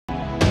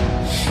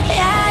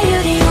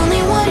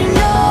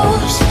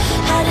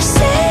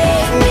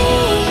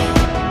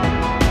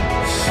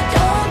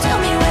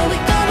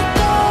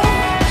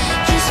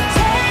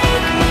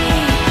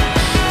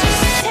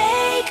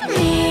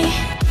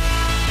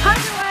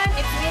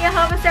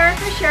Ahava Sarah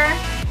Fischer,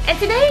 and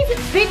today's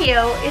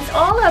video is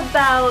all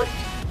about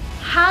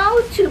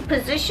how to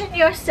position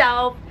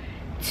yourself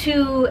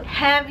to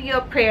have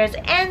your prayers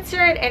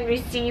answered and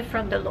received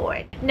from the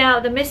Lord. Now,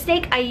 the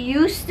mistake I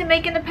used to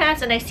make in the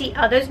past, and I see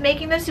others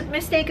making this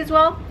mistake as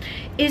well,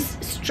 is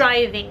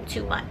striving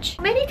too much.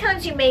 Many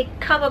times you may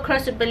come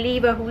across a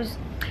believer who's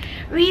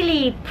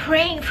really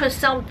praying for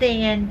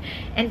something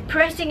and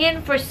pressing in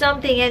for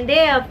something, and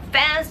they are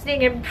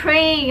fasting and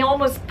praying,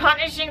 almost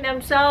punishing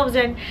themselves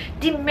and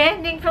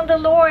demanding from the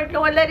Lord,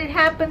 Lord, let it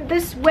happen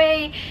this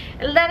way,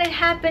 let it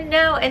happen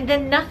now, and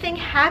then nothing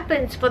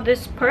happens for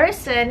this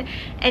person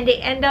and they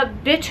end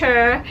up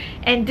bitter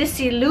and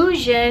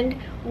disillusioned.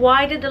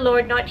 Why did the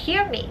Lord not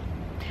hear me?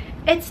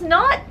 It's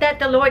not that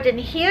the Lord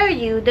didn't hear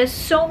you. There's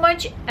so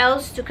much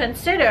else to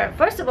consider.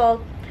 First of all,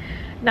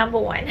 Number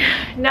one,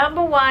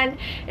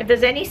 if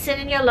there's any sin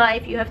in your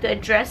life, you have to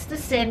address the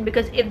sin,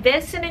 because if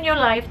there's sin in your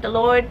life, the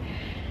Lord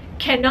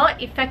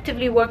cannot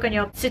effectively work on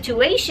your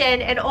situation,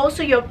 and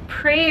also your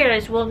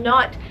prayers will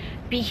not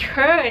be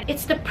heard.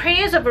 It's the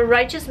prayers of a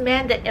righteous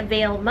man that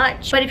avail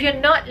much. But if you're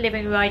not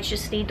living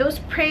righteously, those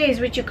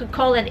prayers, which you could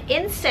call an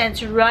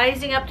incense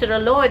rising up to the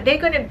Lord, they're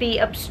going to be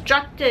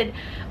obstructed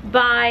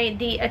by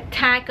the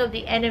attack of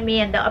the enemy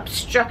and the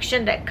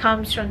obstruction that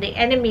comes from the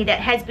enemy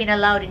that has been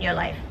allowed in your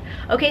life.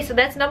 Okay, so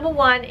that's number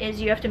one,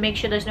 is you have to make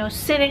sure there's no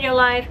sin in your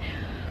life.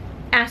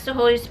 Ask the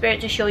Holy Spirit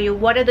to show you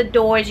what are the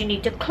doors you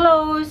need to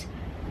close,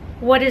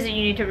 what is it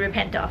you need to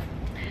repent of.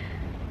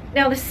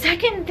 Now, the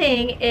second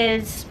thing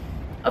is,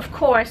 of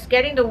course,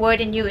 getting the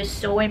word in you is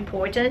so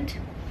important.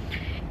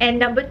 And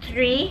number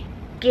three,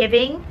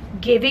 giving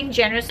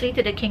generously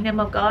to the kingdom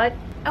of God.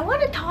 I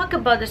want to talk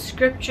about the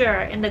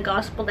scripture in the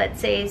gospel that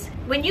says,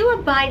 when you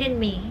abide in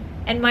me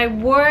and my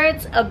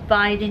words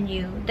abide in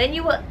you, then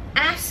you will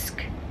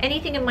ask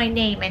anything in my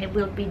name and it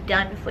will be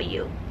done for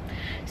you.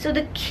 So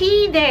the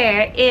key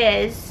there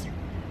is,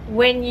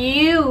 when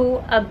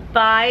you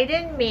abide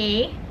in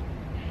me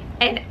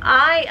and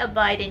I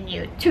abide in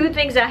you, two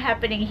things are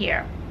happening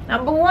here.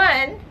 Number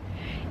one,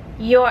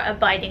 you're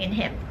abiding in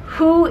him.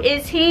 Who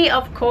is he?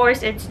 Of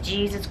course, it's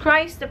Jesus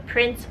Christ, the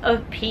Prince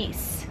of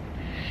Peace.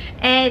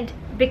 And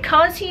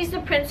because he's the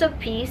Prince of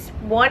Peace,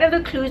 one of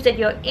the clues that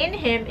you're in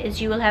him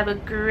is you will have a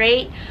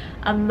great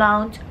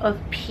amount of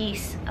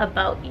peace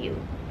about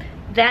you.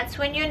 That's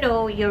when you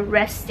know you're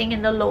resting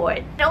in the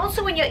Lord. And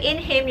also, when you're in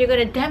him, you're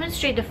going to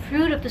demonstrate the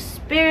fruit of the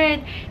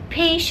Spirit,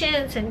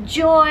 patience and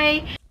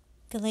joy.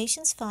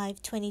 Galatians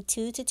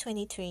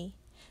 5:22-23.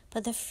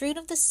 But the fruit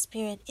of the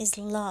Spirit is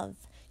love,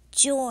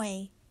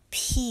 joy,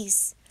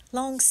 peace,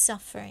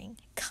 long-suffering,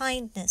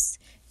 kindness,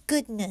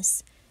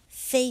 goodness,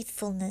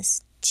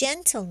 faithfulness,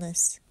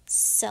 gentleness,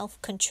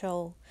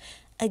 self-control.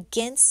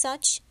 Against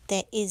such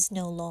there is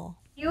no law.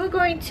 You're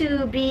going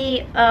to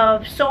be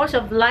a source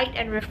of light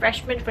and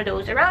refreshment for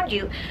those around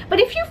you. But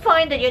if you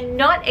find that you're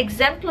not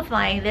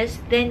exemplifying this,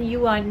 then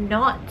you are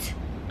not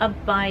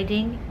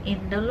abiding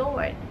in the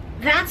Lord.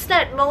 That's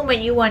that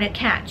moment you want to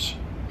catch.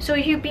 So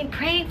if you've been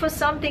praying for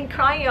something,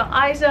 crying your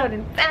eyes out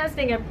and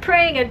fasting and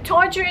praying and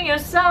torturing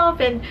yourself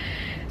and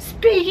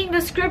speaking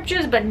the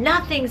scriptures, but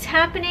nothing's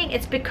happening,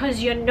 it's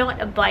because you're not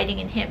abiding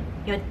in him.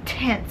 You're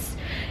tense,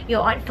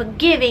 you're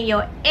unforgiving,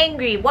 you're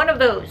angry. One of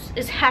those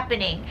is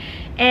happening.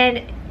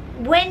 And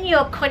when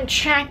you're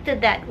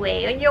contracted that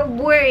way, and you're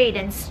worried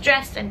and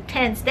stressed and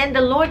tense, then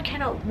the Lord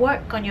cannot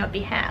work on your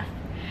behalf.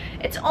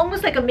 It's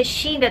almost like a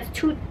machine that's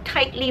too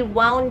tightly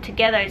wound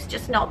together. It's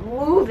just not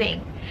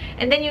moving.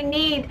 And then you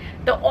need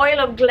the oil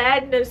of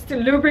gladness to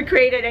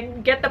lubricate it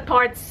and get the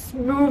parts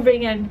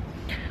moving and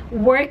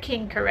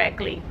working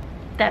correctly.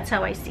 That's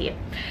how I see it.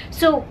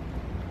 So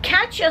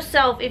catch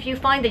yourself if you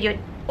find that you're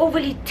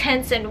overly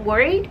tense and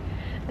worried.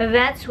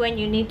 That's when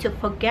you need to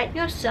forget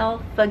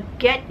yourself,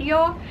 forget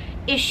your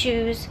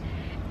issues,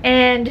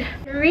 and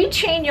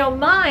retrain your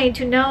mind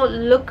to now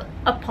look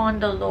upon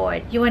the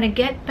Lord. You want to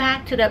get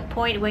back to that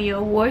point where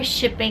you're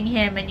worshiping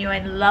him and you're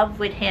in love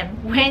with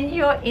him. When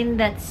you're in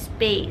that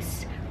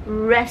space,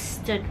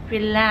 rested,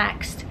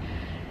 relaxed,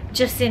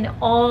 just in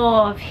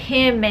awe of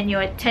him, and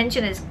your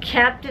attention is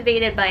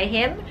captivated by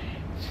him,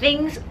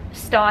 things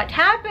start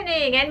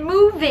happening and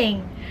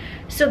moving.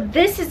 So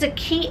this is a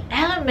key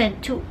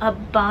element to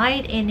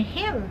abide in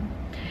him.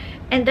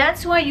 And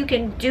that's why you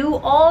can do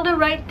all the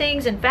right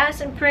things and fast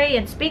and pray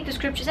and speak the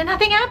scriptures and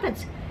nothing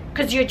happens,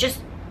 because you're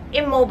just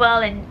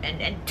immobile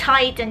and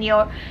tight, and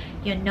you're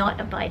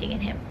not abiding in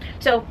him.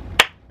 So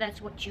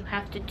that's what you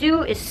have to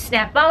do, is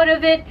snap out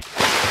of it.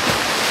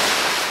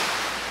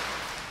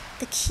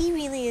 The key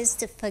really is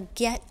to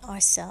forget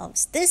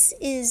ourselves. This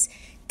is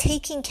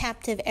taking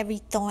captive every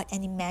thought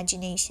and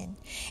imagination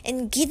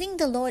and giving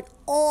the Lord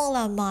all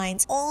our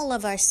minds, all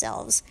of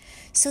ourselves,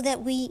 so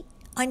that we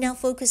are now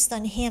focused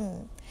on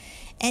him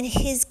and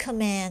his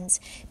commands,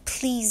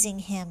 pleasing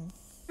him.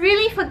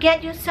 Really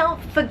forget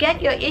yourself,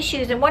 forget your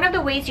issues. And one of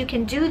the ways you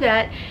can do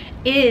that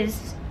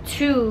is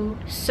to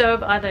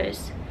serve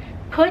others.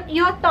 Put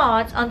your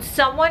thoughts on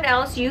someone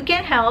else you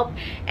can help,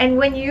 and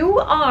when you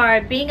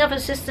are being of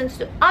assistance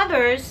to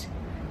others,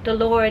 the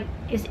Lord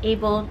is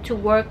able to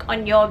work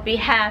on your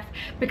behalf,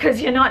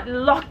 because you're not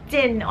locked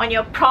in on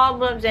your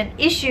problems and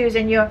issues,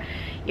 and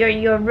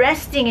you're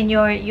resting, and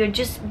you're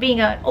just being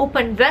an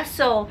open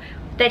vessel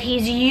that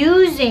He's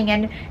using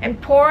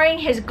and pouring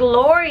His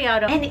glory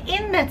out of. And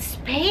in that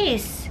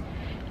space,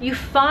 you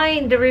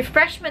find the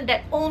refreshment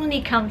that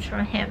only comes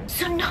from Him.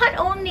 So not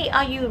only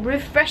are you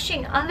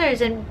refreshing others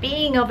and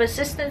being of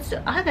assistance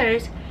to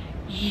others,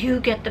 you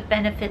get the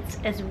benefits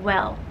as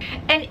well.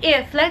 And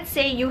if, let's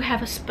say, you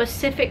have a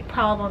specific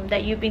problem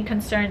that you've been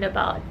concerned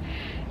about,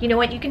 you know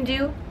what you can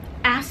do?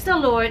 Ask the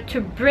Lord to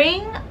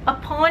bring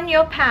upon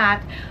your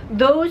path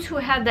those who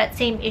have that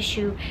same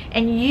issue,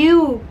 and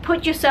you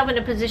put yourself in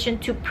a position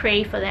to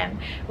pray for them.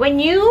 When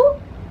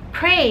you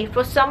pray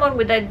for someone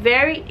with that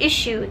very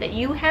issue that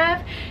you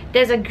have,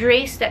 there's a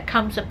grace that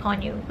comes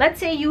upon you.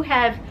 Let's say you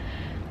have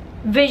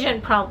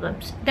vision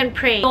problems, then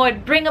pray,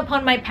 Lord, bring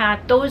upon my path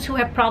those who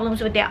have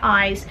problems with their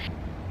eyes.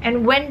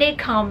 And when they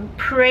come,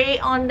 pray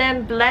on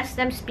them, bless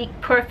them, speak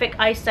perfect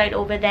eyesight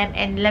over them,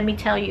 and let me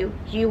tell you,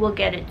 you will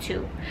get it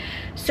too.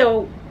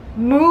 So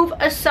move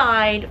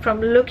aside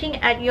from looking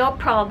at your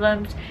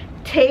problems,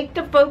 take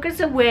the focus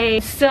away,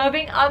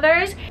 serving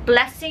others,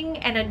 blessing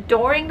and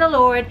adoring the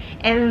Lord,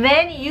 and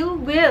then you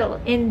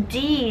will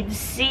indeed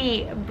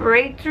see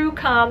breakthrough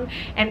come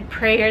and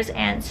prayers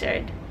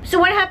answered. So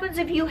what happens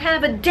if you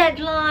have a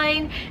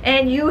deadline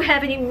and you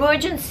have an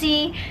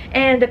emergency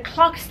and the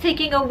clock's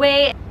ticking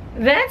away?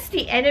 That's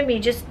the enemy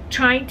just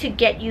trying to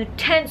get you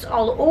tense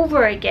all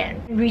over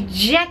again.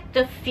 Reject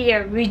the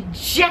fear,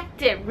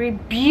 reject it,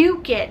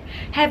 rebuke it,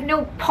 have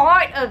no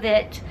part of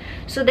it,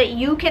 so that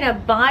you can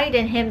abide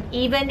in Him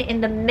even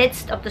in the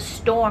midst of the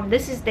storm.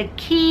 This is the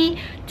key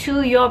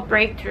to your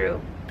breakthrough.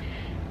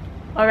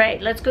 All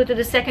right, let's go to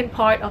the second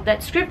part of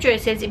that scripture.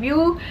 It says, if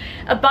you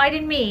abide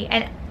in me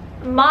and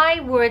my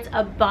words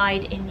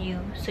abide in you.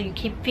 So you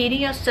keep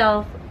feeding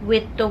yourself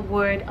with the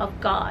word of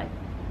God.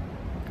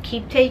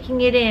 Keep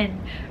taking it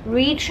in,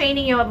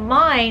 retraining your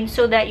mind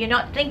so that you're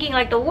not thinking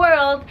like the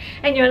world,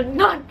 and you're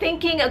not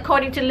thinking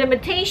according to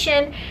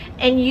limitation,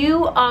 and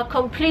you are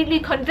completely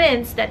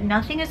convinced that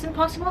nothing is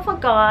impossible for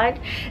God,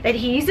 that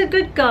He's a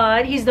good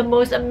God, He's the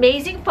most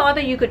amazing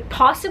Father you could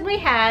possibly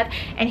have,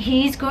 and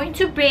He's going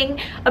to bring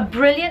a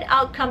brilliant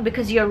outcome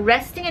because you're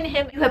resting in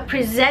Him. You have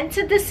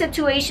presented the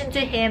situation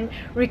to Him,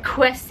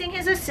 requesting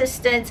His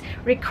assistance,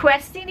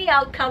 requesting the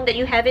outcome that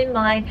you have in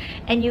mind,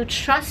 and you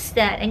trust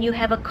that, and you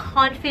have a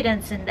confidence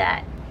in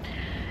that.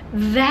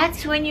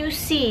 That's when you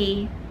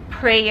see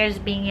prayers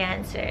being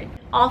answered.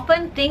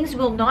 Often things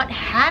will not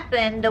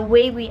happen the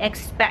way we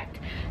expect.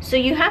 So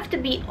you have to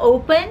be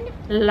open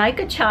like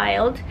a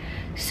child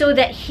so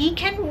that He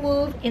can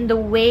move in the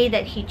way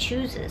that He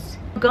chooses.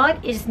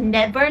 God is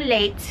never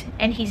late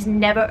and He's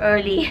never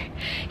early.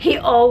 He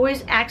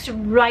always acts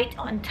right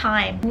on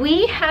time.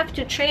 We have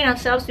to train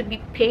ourselves to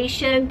be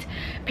patient,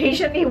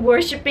 patiently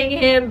worshiping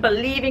Him,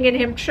 believing in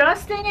Him,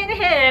 trusting in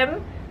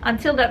Him,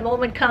 until that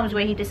moment comes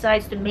where He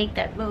decides to make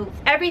that move.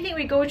 Everything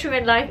we go through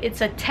in life, it's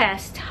a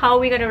test. How are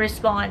we going to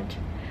respond?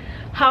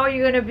 How are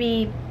you going to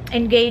be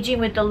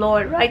engaging with the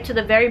Lord right to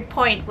the very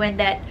point when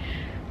that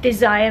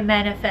desire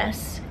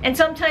manifests? And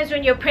sometimes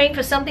when you're praying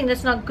for something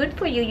that's not good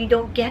for you, you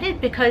don't get it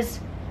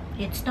because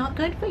it's not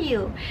good for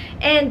you.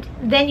 And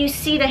then you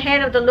see the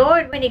hand of the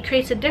Lord when He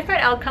creates a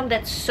different outcome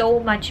that's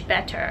so much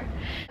better.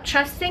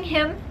 Trusting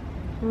Him,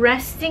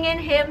 resting in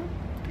Him,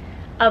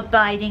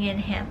 abiding in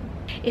Him.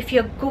 If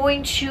you're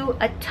going through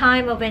a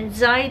time of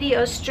anxiety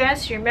or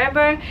stress,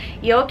 remember,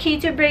 your key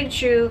to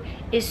breakthrough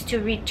is to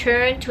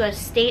return to a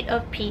state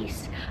of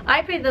peace.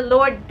 I pray the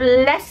Lord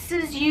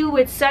blesses you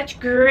with such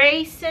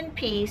grace and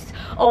peace.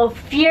 All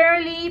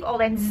fear leave,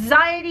 all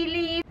anxiety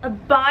leave.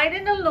 Abide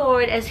in the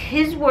Lord as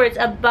His words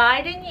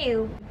abide in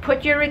you.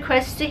 Put your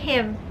requests to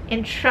Him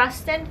in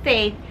trust and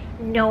faith,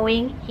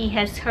 knowing He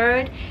has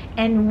heard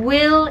and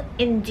will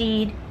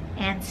indeed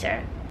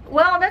answer.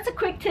 Well, that's a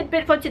quick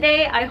tidbit for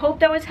today. I hope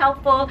that was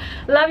helpful.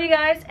 Love you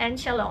guys, and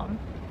shalom.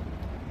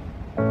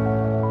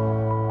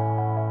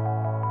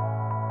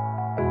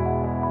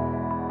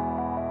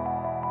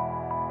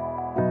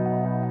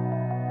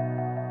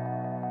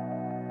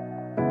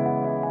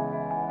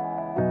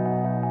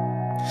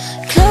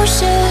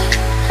 Closer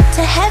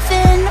to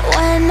heaven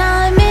when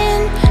I'm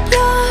in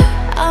your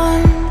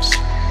arms,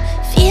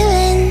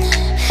 feeling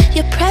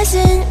your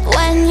presence